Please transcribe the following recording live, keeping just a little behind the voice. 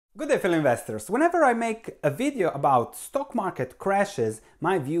Good day, fellow investors. Whenever I make a video about stock market crashes,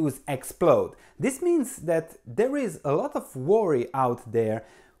 my views explode. This means that there is a lot of worry out there.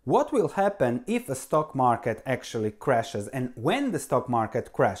 What will happen if a stock market actually crashes and when the stock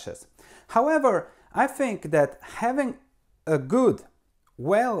market crashes? However, I think that having a good,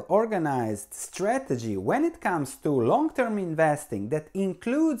 well-organized strategy when it comes to long-term investing that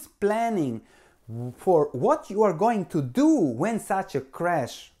includes planning for what you are going to do when such a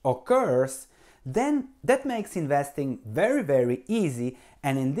crash occurs, then that makes investing very easy.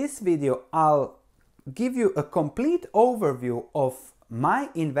 And in this video I'll give you a complete overview of my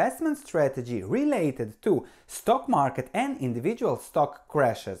investment strategy related to stock market and individual stock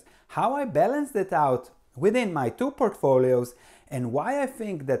crashes, how I balanced it out within my two portfolios, and why I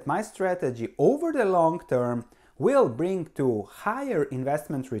think that my strategy over the long term will bring to higher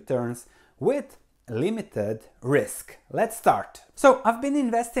investment returns with limited risk. Let's start. So I've been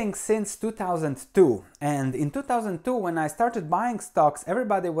investing since 2002, and in 2002 when I started buying stocks,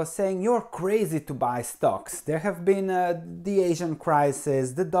 everybody was saying you're crazy to buy stocks. There have been the Asian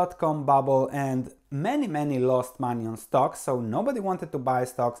crisis, the dot-com bubble, and many lost money on stocks, so nobody wanted to buy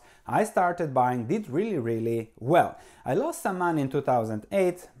stocks. I started buying, did really well. I lost some money in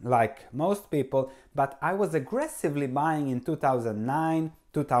 2008 like most people, but I was aggressively buying in 2009,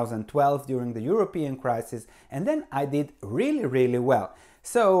 2012 during the European crisis, and then I did really well.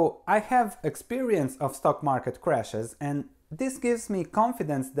 So I have experience of stock market crashes, and this gives me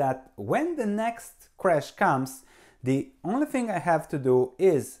confidence that when the next crash comes, the only thing I have to do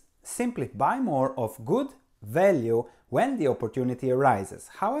is simply buy more of good value when the opportunity arises.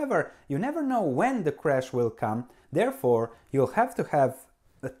 However, you never know when the crash will come, therefore you'll have to have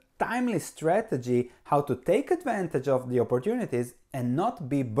a timely strategy how to take advantage of the opportunities and not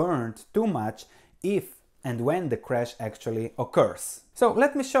be burned too much if and when the crash actually occurs. So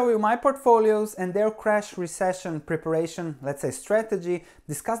let me show you my portfolios and their crash recession preparation, let's say strategy,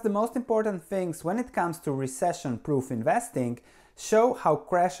 discuss the most important things when it comes to recession-proof investing, show how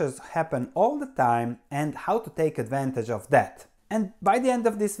crashes happen all the time and how to take advantage of that. And by the end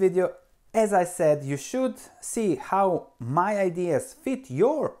of this video, as I said, you should see how my ideas fit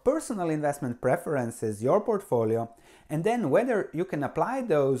your personal investment preferences, your portfolio, and then whether you can apply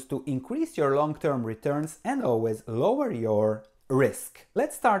those to increase your long-term returns and always lower your risk.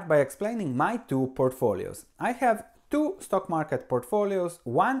 Let's start by explaining my two portfolios. I have two stock market portfolios.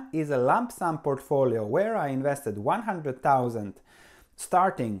 One is a lump sum portfolio where I invested 100,000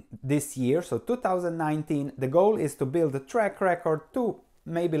 starting this year, so 2019. The goal is to build a track record to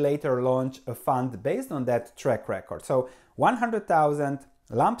maybe later launch a fund based on that track record. So 100,000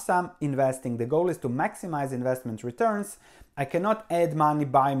 lump sum investing. The goal is to maximize investment returns. I cannot add money,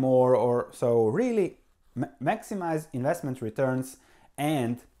 buy more, or so really maximize investment returns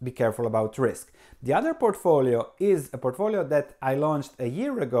and be careful about risk. The other portfolio is a portfolio that I launched a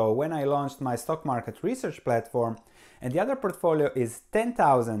year ago when I launched my stock market research platform, and the other portfolio is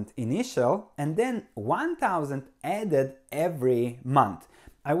 10,000 initial and then 1,000 added every month.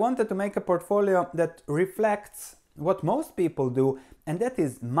 I wanted to make a portfolio that reflects what most people do, and that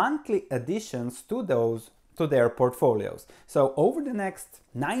is monthly additions to their portfolios. So over the next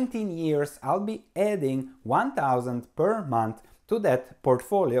 19 years I'll be adding 1,000 per month to that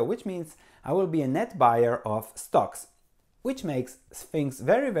portfolio, which means I will be a net buyer of stocks, which makes things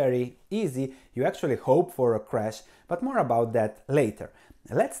very easy. You actually hope for a crash, but more about that later.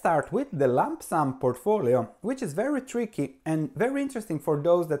 Let's start with the lump sum portfolio, which is very tricky and very interesting for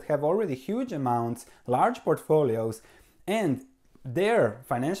those that have already huge amounts, large portfolios, and their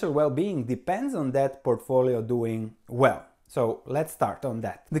financial well-being depends on that portfolio doing well. So let's start on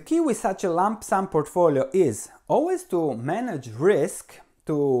that. The key with such a lump sum portfolio is always to manage risk,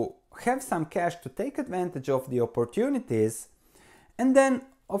 to have some cash to take advantage of the opportunities, and then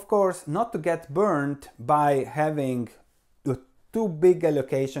of course not to get burned by having a too big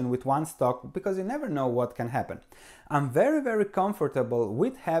allocation with one stock, because you never know what can happen. I'm very comfortable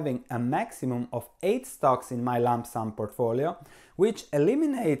with having a maximum of 8 stocks in my lump sum portfolio, which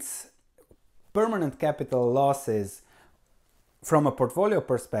eliminates permanent capital losses from a portfolio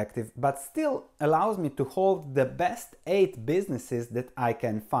perspective, but still allows me to hold the best 8 businesses that I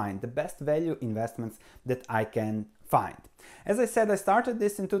can find, the best value investments that I can find. As I said, I started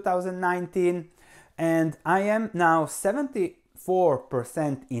this in 2019 and I am now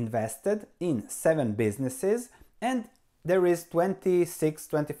 74% invested in 7 businesses, and there is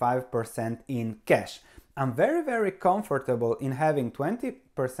 25% in cash. I'm very comfortable in having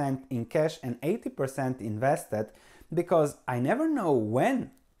 20% in cash and 80% invested, because I never know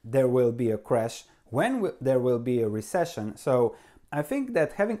when there will be a crash, when there will be a recession. So I think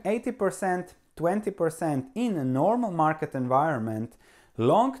that having 80%, 20% in a normal market environment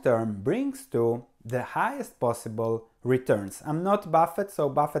long term brings to the highest possible returns. I'm not Buffett, so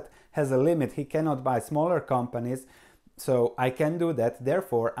Buffett has a limit. He cannot buy smaller companies, so I can do that.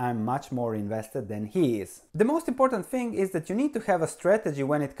 Therefore, I'm much more invested than he is. The most important thing is that you need to have a strategy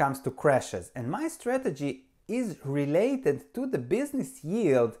when it comes to crashes. And my strategy is related to the business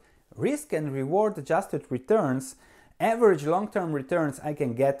yield, risk and reward adjusted returns, average long-term returns I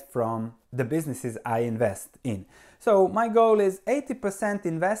can get from the businesses I invest in. So my goal is 80%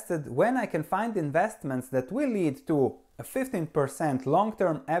 invested when I can find investments that will lead to a 15%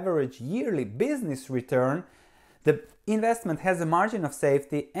 long-term average yearly business return. The investment has a margin of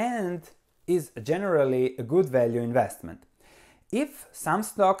safety and is generally a good value investment. If some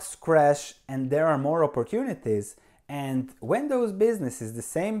stocks crash and there are more opportunities, and when those businesses, the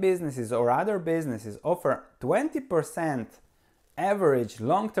same businesses or other businesses, offer 20% average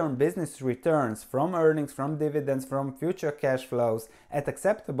long-term business returns from earnings, from dividends, from future cash flows at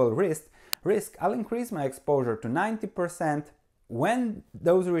acceptable risk, I'll increase my exposure to 90%. When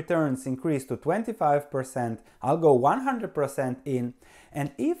those returns increase to 25%, I'll go 100% in.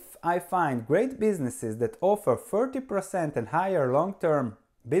 And if I find great businesses that offer 30% and higher long-term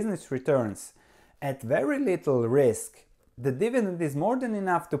business returns at very little risk, the dividend is more than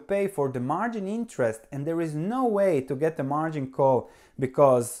enough to pay for the margin interest, and there is no way to get a margin call,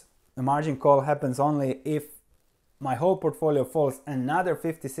 because a margin call happens only if my whole portfolio falls another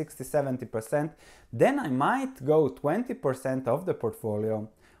 50, 60, 70%, then I might go 20% of the portfolio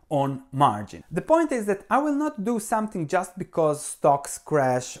on margin. The point is that I will not do something just because stocks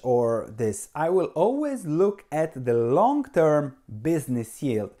crash or this. I will always look at the long-term business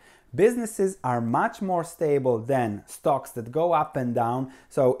yield. Businesses are much more stable than stocks that go up and down.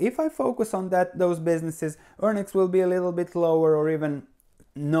 So if I focus on those businesses, earnings will be a little bit lower or even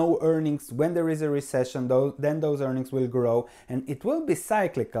no earnings. When there is a recession, then those earnings will grow, and it will be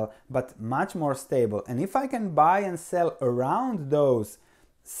cyclical but much more stable. And if I can buy and sell around those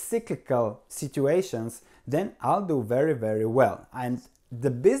cyclical situations, then I'll do very, very well. And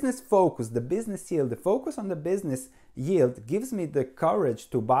the business focus, the business yield, the focus on the business yield gives me the courage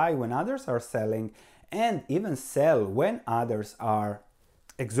to buy when others are selling and even sell when others are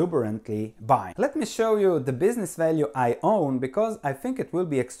exuberantly buying. Let me show you the business value I own, because I think it will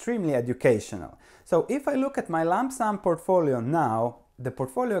be extremely educational. So if I look at my lump sum portfolio now, the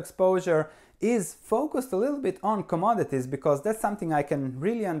portfolio exposure is focused a little bit on commodities, because that's something I can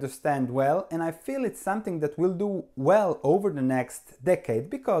really understand well, and I feel it's something that will do well over the next decade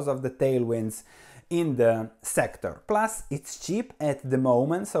because of the tailwinds in the sector. Plus, it's cheap at the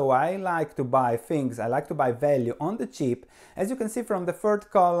moment, so I like to buy things, I like to buy value on the cheap. As you can see from the third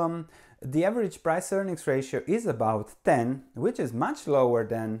column, the average price earnings ratio is about 10, which is much lower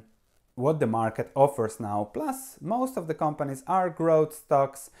than what the market offers now. Plus, most of the companies are growth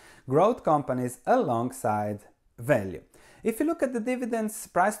stocks, growth companies alongside value. If you look at the dividends,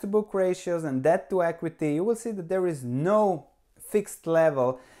 price to book ratios and debt to equity, you will see that there is no fixed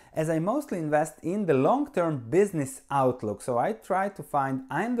level, as I mostly invest in the long-term business outlook. So I try to find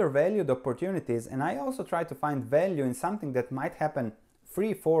undervalued opportunities, and I also try to find value in something that might happen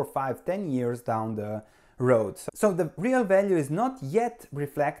 3, 4, 5, 10 years down the road. So the real value is not yet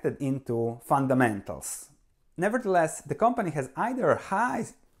reflected into fundamentals. Nevertheless, the company has either high,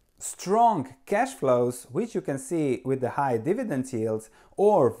 strong cash flows, which you can see with the high dividend yields,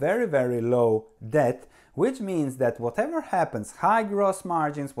 or very, very low debt, which means that whatever happens, high gross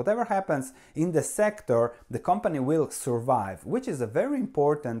margins, whatever happens in the sector, the company will survive, which is a very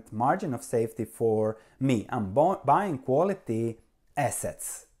important margin of safety for me. I'm buying quality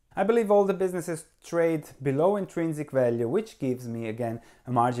assets. I believe all the businesses trade below intrinsic value, which gives me, again,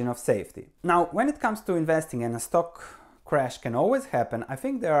 a margin of safety. Now, when it comes to investing, and a stock crash can always happen, I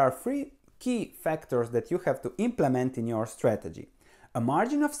think there are 3 key factors that you have to implement in your strategy. A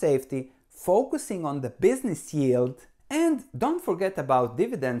margin of safety, focusing on the business yield, and don't forget about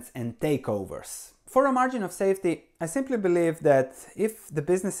dividends and takeovers. For a margin of safety, I simply believe that if the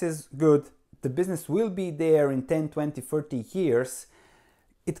business is good, the business will be there in 10, 20, 30 years.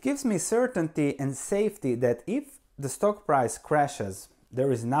 It gives me certainty and safety that if the stock price crashes,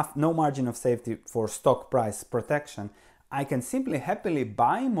 there is no margin of safety for stock price protection. I can simply happily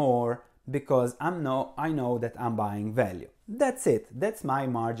buy more because I know that I'm buying value. That's it. That's my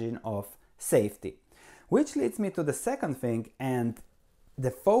margin of safety. Which leads me to the second thing, and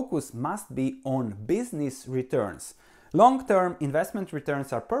the focus must be on business returns. Long-term investment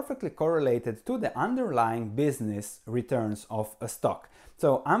returns are perfectly correlated to the underlying business returns of a stock.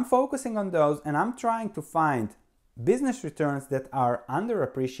 So I'm focusing on those, and I'm trying to find business returns that are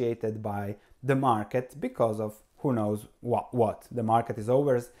underappreciated by the market because of who knows what. The market is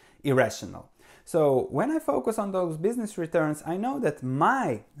always irrational. So when I focus on those business returns, I know that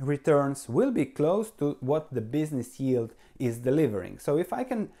my returns will be close to what the business yield is delivering. So if I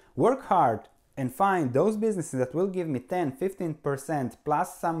can work hard and find those businesses that will give me 10-15%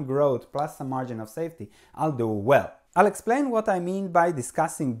 plus some growth plus some margin of safety, I'll do well. I'll explain what I mean by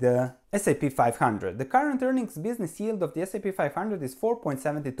discussing the S&P 500. The current earnings business yield of the S&P 500 is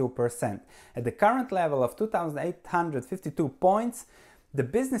 4.72%. At the current level of 2,852 points, the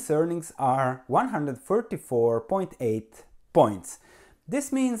business earnings are 134.8 points.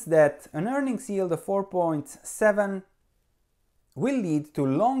 This means that an earnings yield of 4.7 will lead to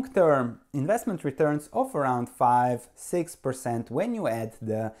long-term investment returns of around 5-6% when you add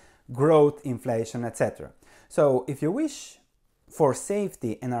the growth, inflation, etc. So if you wish for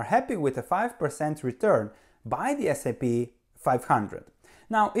safety and are happy with a 5% return, buy the S&P 500.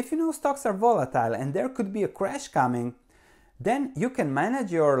 Now, if you know stocks are volatile and there could be a crash coming, then you can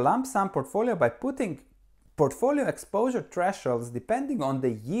manage your lump sum portfolio by putting portfolio exposure thresholds depending on the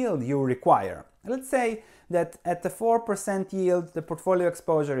yield you require. Let's say that at the 4% yield, the portfolio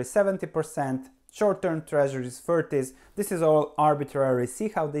exposure is 70%, short-term treasuries 30s. This is all arbitrary. See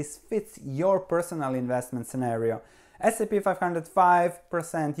how this fits your personal investment scenario. S&P 500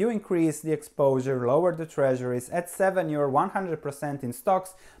 5%, you increase the exposure, lower the treasuries. At 7, you're 100% in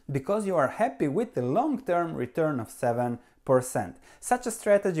stocks because you are happy with the long-term return of 7%. Such a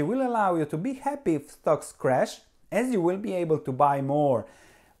strategy will allow you to be happy if stocks crash, as you will be able to buy more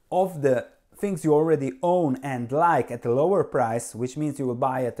of the things you already own and like at a lower price, which means you will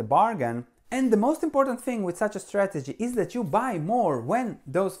buy at a bargain. And the most important thing with such a strategy is that you buy more when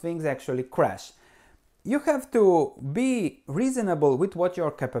those things actually crash. You have to be reasonable with what your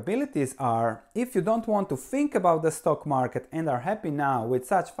capabilities are. If you don't want to think about the stock market and are happy now with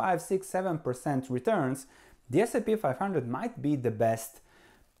such 5, 6, 7% returns, the S&P 500 might be the best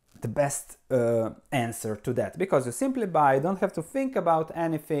answer to that, because you simply buy, don't have to think about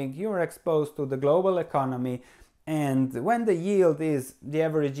anything, you're exposed to the global economy, and when the yield is the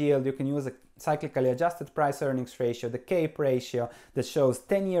average yield, you can use a cyclically adjusted price earnings ratio, the CAPE ratio that shows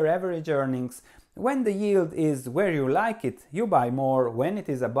 10-year average earnings. When the yield is where you like it, you buy more. When it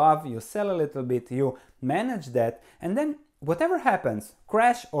is above, you sell a little bit, you manage that, and then whatever happens,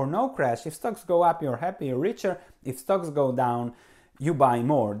 crash or no crash, if stocks go up, you're happy, you're richer. If stocks go down, you buy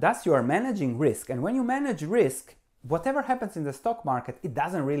more. Thus, you are managing risk. And when you manage risk, whatever happens in the stock market, it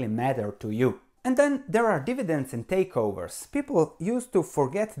doesn't really matter to you. And then there are dividends and takeovers. People used to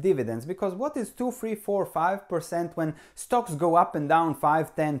forget dividends because what is 2, 3, 4, 5% when stocks go up and down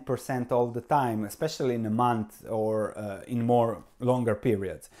 5, 10% all the time, especially in a month or in more longer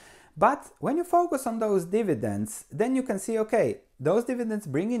periods. But when you focus on those dividends, then you can see, okay, those dividends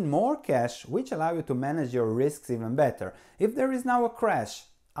bring in more cash, which allow you to manage your risks even better. If there is now a crash,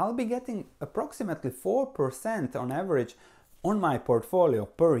 I'll be getting approximately 4% on average on my portfolio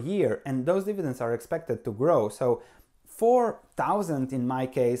per year, and those dividends are expected to grow. So 4,000 in my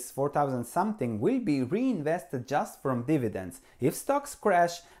case, 4,000 something will be reinvested just from dividends. If stocks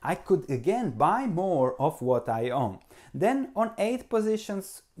crash, I could again buy more of what I own. Then on 8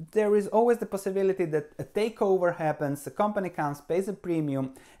 positions, there is always the possibility that a takeover happens, a company comes, pays a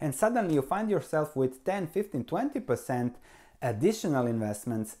premium, and suddenly you find yourself with 10, 15, 20% additional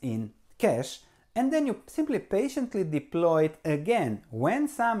investments in cash, and then you simply patiently deploy it again when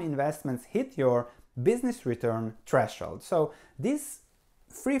some investments hit your business return threshold. So these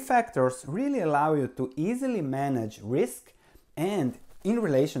 3 factors really allow you to easily manage risk and in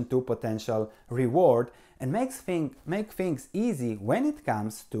relation to potential reward, and make things easy when it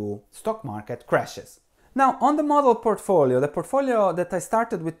comes to stock market crashes. Now, on the model portfolio, the portfolio that I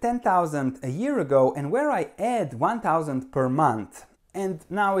started with 10,000 a year ago and where I add 1,000 per month, and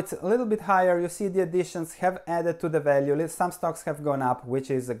now it's a little bit higher. You see the additions have added to the value. Some stocks have gone up, which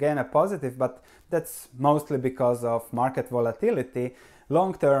is again a positive, but that's mostly because of market volatility.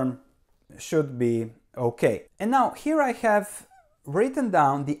 Long term should be okay. And now here I have written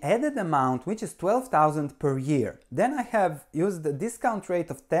down the added amount, which is 12,000 per year. Then I have used the discount rate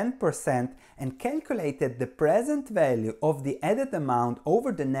of 10% and calculated the present value of the added amount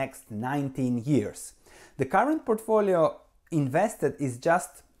over the next 19 years. The current portfolio invested is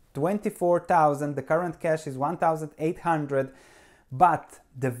just 24,000, the current cash is 1,800, but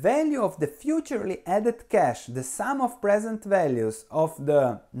the value of the futurely added cash, the sum of present values of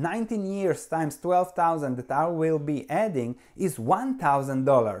the 19 years times 12,000 that I will be adding is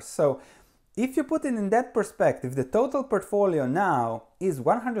 $1,000. So if you put it in that perspective, the total portfolio now is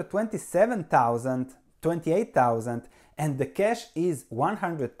 127,000 28,000 and the cash is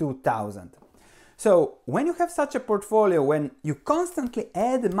 102,000. So when you have such a portfolio, when you constantly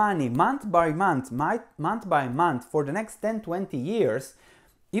add money month by month for the next 10-20 years,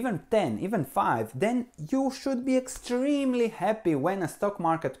 even 10, even 5, then you should be extremely happy when a stock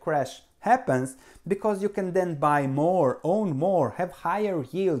market crash happens, because you can then buy more, own more, have higher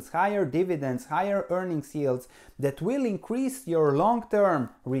yields, higher dividends, higher earnings yields that will increase your long-term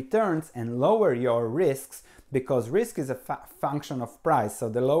returns and lower your risks, because risk is a function of price. So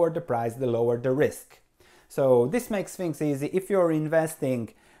the lower the price, the lower the risk. So this makes things easy. If you're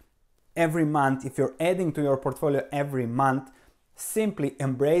investing every month, if you're adding to your portfolio every month, simply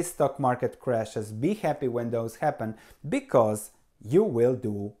embrace stock market crashes. Be happy when those happen, because you will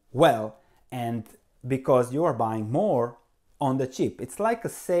do well and because you are buying more on the cheap. It's like a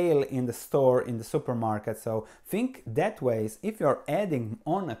sale in the store, in the supermarket. So think that way if you're adding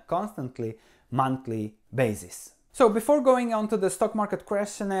on a constantly monthly basis. So before going on to the stock market crash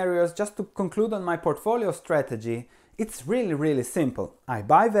scenarios, just to conclude on my portfolio strategy, it's really simple. I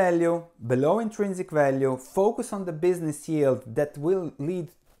buy value below intrinsic value, focus on the business yield that will lead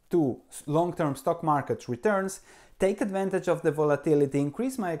to long-term stock market returns, take advantage of the volatility,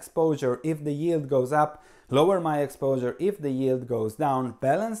 increase my exposure if the yield goes up, lower my exposure if the yield goes down,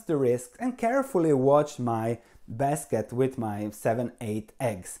 balance the risks, and carefully watch my basket with my 7-8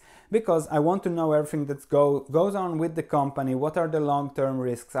 eggs, because I want to know everything that goes on with the company, what are the long-term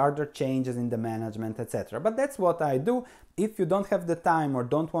risks, are there changes in the management, etc. But that's what I do. If you don't have the time or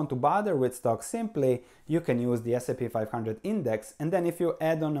don't want to bother with stocks, simply you can use the S&P 500 index, and then if you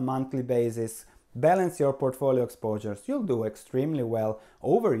add on a monthly basis, balance your portfolio exposures, you'll do extremely well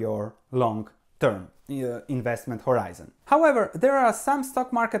over your long-term investment horizon. However, there are some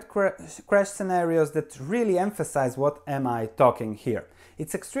stock market crash scenarios that really emphasize what am I talking here.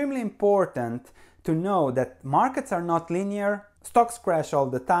 It's extremely important to know that markets are not linear, stocks crash all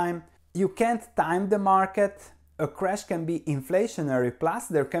the time, you can't time the market, a crash can be inflationary, plus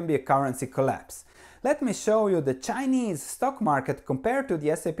there can be a currency collapse. Let me show you the Chinese stock market compared to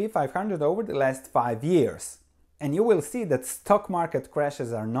the S&P 500 over the last 5 years. And you will see that stock market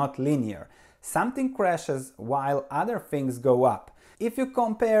crashes are not linear. Something crashes while other things go up. If you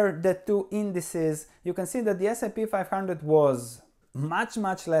compare the two indices, you can see that the S&P 500 was much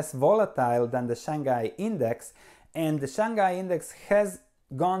less volatile than the Shanghai index, and the Shanghai index has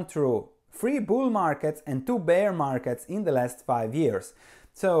gone through 3 bull markets and 2 bear markets in the last 5 years.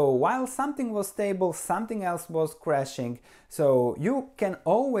 So while something was stable, something else was crashing. So you can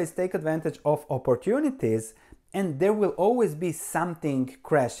always take advantage of opportunities, and there will always be something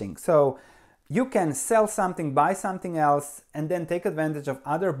crashing. So you can sell something, buy something else, and then take advantage of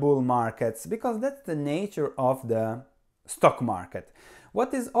other bull markets, because that's the nature of the stock market.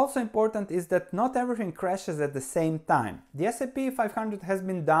 What is also important is that not everything crashes at the same time. The S&P 500 has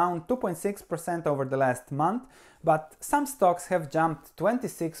been down 2.6% over the last month, but some stocks have jumped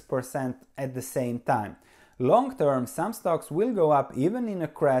 26% at the same time. Long term, some stocks will go up even in a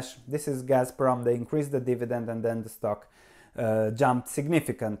crash. This is Gazprom, they increased the dividend and then the stock jumped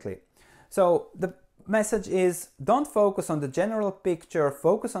significantly. So the message is, don't focus on the general picture,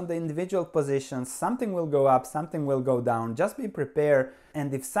 focus on the individual positions. Something will go up, something will go down. Just be prepared,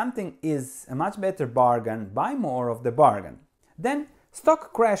 and if something is a much better bargain, buy more of the bargain. Then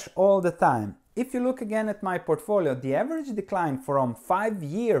stock crash all the time. If you look again at my portfolio, the average decline from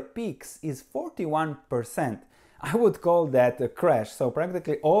 5-year peaks is 41%. I would call that a crash. So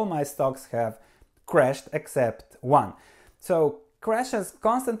practically all my stocks have crashed except one. So crashes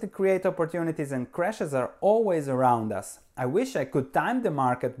constantly create opportunities, and crashes are always around us. I wish I could time the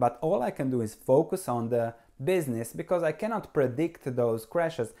market, but all I can do is focus on the business, because I cannot predict those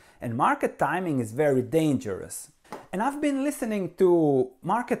crashes, and market timing is very dangerous. And I've been listening to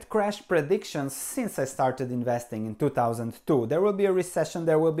market crash predictions since I started investing in 2002. There will be a recession,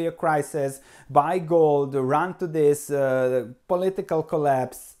 there will be a crisis, buy gold, run to this, political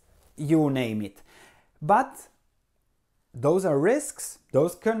collapse, you name it. But those are risks,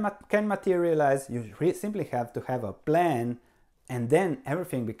 those can materialize. You simply have to have a plan, and then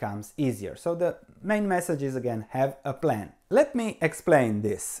everything becomes easier. So the main message is, again, have a plan. Let me explain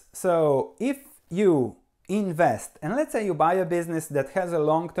this. So if you invest, and let's say you buy a business that has a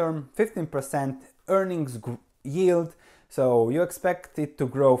long-term 15% earnings yield, so you expect it to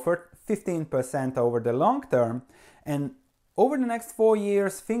grow for 15% over the long term, and over the next 4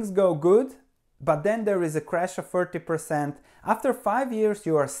 years things go good, but then there is a crash of 30%. After 5 years,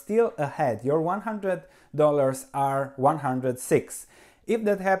 you are still ahead. Your $100 are $106. If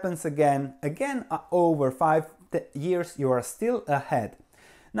that happens again over 5 years, you are still ahead.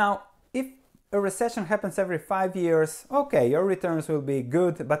 Now, if a recession happens every 5 years, okay, your returns will be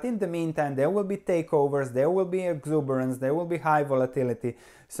good, but in the meantime there will be takeovers, there will be exuberance, there will be high volatility,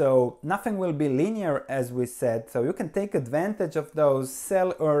 so nothing will be linear, as we said, so you can take advantage of those,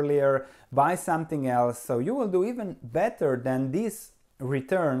 sell earlier, buy something else, so you will do even better than these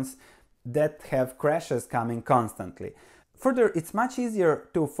returns that have crashes coming constantly. Further, it's much easier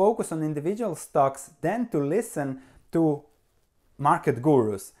to focus on individual stocks than to listen to market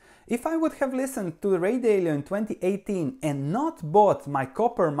gurus. If I would have listened to Ray Dalio in 2018 and not bought my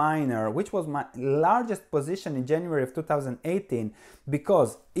copper miner, which was my largest position in January of 2018,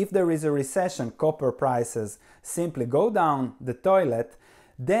 because if there is a recession, copper prices simply go down the toilet,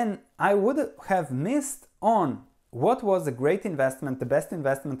 then I would have missed on what was a great investment, the best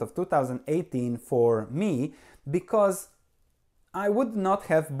investment of 2018 for me, because I would not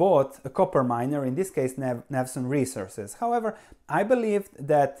have bought a copper miner, in this case Nevsun Resources. However, I believed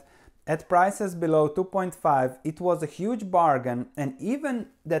that at prices below 2.5 it was a huge bargain, and even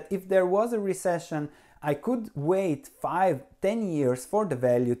that if there was a recession I could wait 5-10 years for the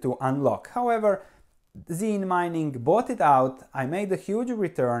value to unlock. However, Zine Mining bought it out, I made a huge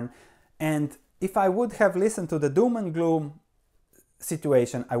return, and if I would have listened to the doom and gloom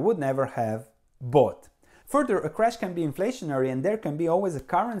situation, I would never have bought. Further, a crash can be inflationary and there can be always a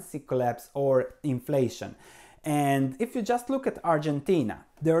currency collapse or inflation. And if you just look at Argentina,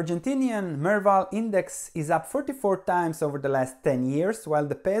 the Argentinian Merval index is up 44 times over the last 10 years, while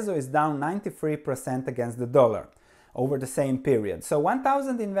the peso is down 93% against the dollar over the same period. So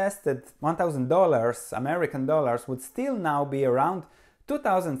 $1,000 American dollars would still now be around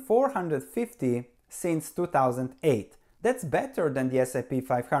 2,450 since 2008. That's better than the S&P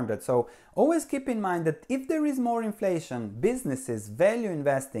 500. So always keep in mind that if there is more inflation, businesses, value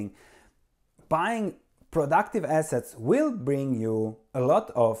investing, buying productive assets will bring you a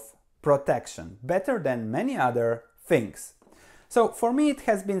lot of protection, better than many other things. So for me it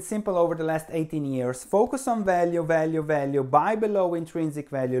has been simple over the last 18 years. Focus on value, value, value, buy below intrinsic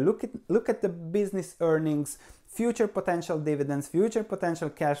value, look at the business earnings, future potential dividends, future potential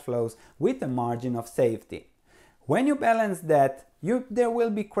cash flows with a margin of safety. When you balance that, there will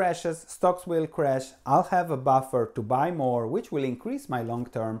be crashes, stocks will crash, I'll have a buffer to buy more, which will increase my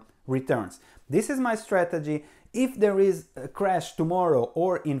long-term returns. This is my strategy. If there is a crash tomorrow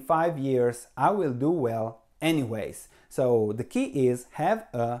or in 5 years, I will do well anyways. So the key is have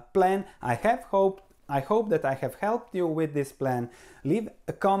a plan. I hope that I have helped you with this plan. Leave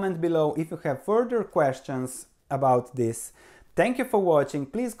a comment below if you have further questions about this. Thank you for watching.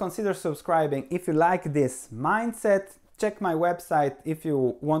 Please consider subscribing if you like this mindset. Check my website if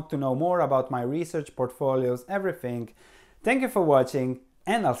you want to know more about my research, portfolios, everything. Thank you for watching,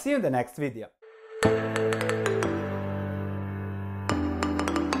 and I'll see you in the next video.